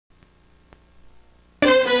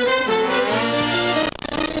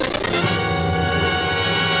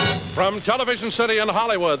From Television City in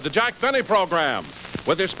Hollywood, the Jack Benny Program,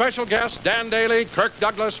 with his special guests Dan Daly, Kirk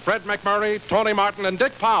Douglas, Fred McMurray, Tony Martin, and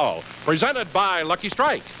Dick Powell, presented by Lucky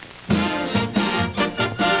Strike.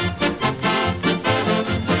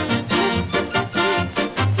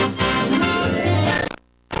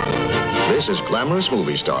 This is glamorous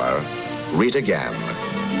movie star Rita Gam.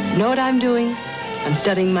 You know what I'm doing? I'm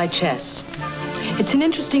studying my chess. It's an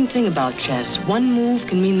interesting thing about chess. One move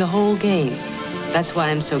can mean the whole game. That's why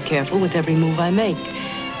I'm so careful with every move I make.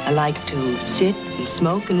 I like to sit and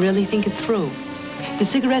smoke and really think it through. The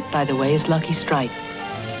cigarette, by the way, is Lucky Strike.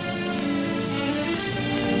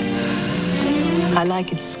 I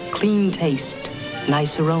like its clean taste,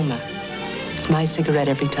 nice aroma. It's my cigarette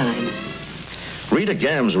every time. Rita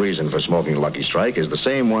Gam's reason for smoking Lucky Strike is the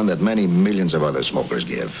same one that many millions of other smokers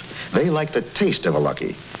give. They like the taste of a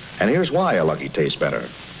Lucky. And here's why a Lucky tastes better.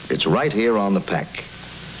 It's right here on the pack.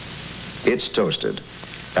 It's toasted.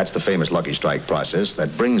 That's the famous Lucky Strike process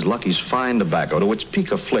that brings Lucky's fine tobacco to its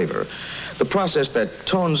peak of flavor. The process that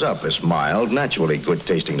tones up this mild, naturally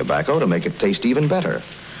good-tasting tobacco to make it taste even better.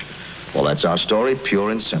 Well, that's our story,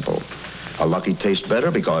 pure and simple. A Lucky tastes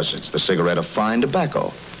better because it's the cigarette of fine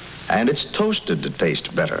tobacco. And it's toasted to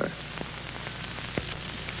taste better.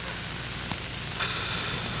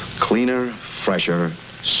 Cleaner, fresher,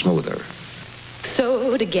 smoother.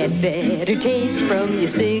 So to get better taste from your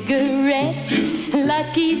cigarette,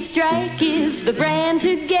 Lucky Strike is the brand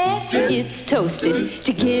to get. It's toasted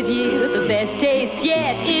to give you the best taste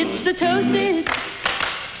yet. It's the toasted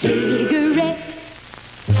cigarette.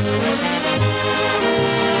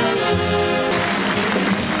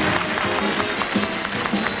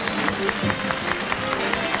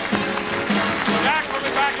 Jack will be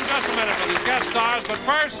back in just a minute with his guest stars, but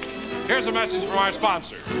first, here's a message from our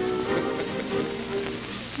sponsor.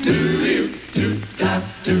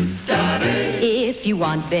 If you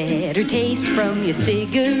want better taste from your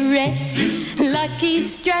cigarette, Lucky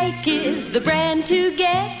Strike is the brand to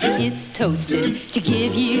get. It's toasted to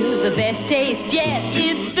give you the best taste yet.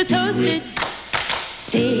 It's the toasted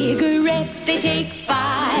cigarette. They take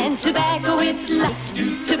fine tobacco, it's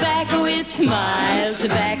light tobacco, it's mild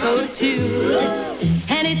tobacco too.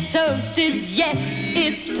 And it's toasted, yes,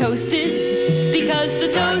 it's toasted, because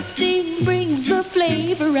the toasting brings the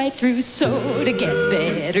flavor right through. So to get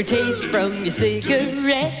better taste from your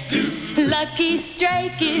cigarette, Lucky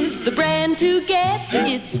Strike is the brand to get.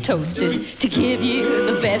 It's toasted to give you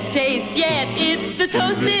the best taste yet. It's the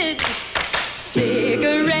toasted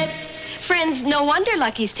cigarette. Friends, no wonder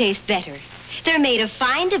Lucky's taste better. They're made of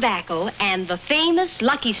fine tobacco, and the famous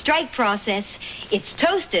Lucky Strike process, it's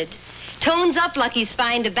toasted, tones up Lucky's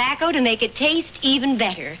fine tobacco to make it taste even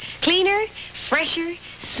better. Cleaner, fresher,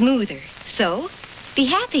 smoother. So, be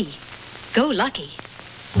happy. Go Lucky.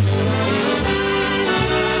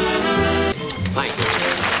 Thank you.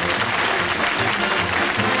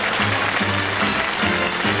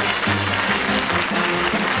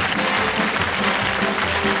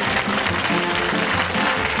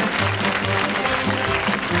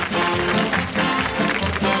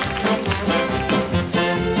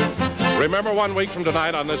 Remember, 1 week from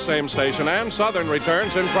tonight on this same station, Ann Southern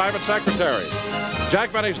returns in Private Secretary.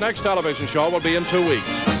 Jack Benny's next television show will be in 2 weeks.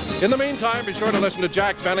 In the meantime, be sure to listen to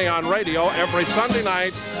Jack Benny on radio every Sunday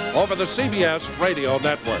night over the CBS Radio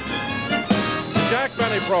Network. The Jack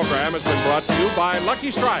Benny program has been brought to you by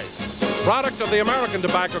Lucky Strike, product of the American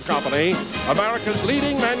Tobacco Company, America's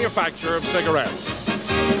leading manufacturer of cigarettes.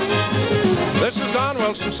 This is Don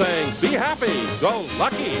Wilson saying, be happy, go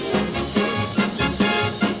Lucky.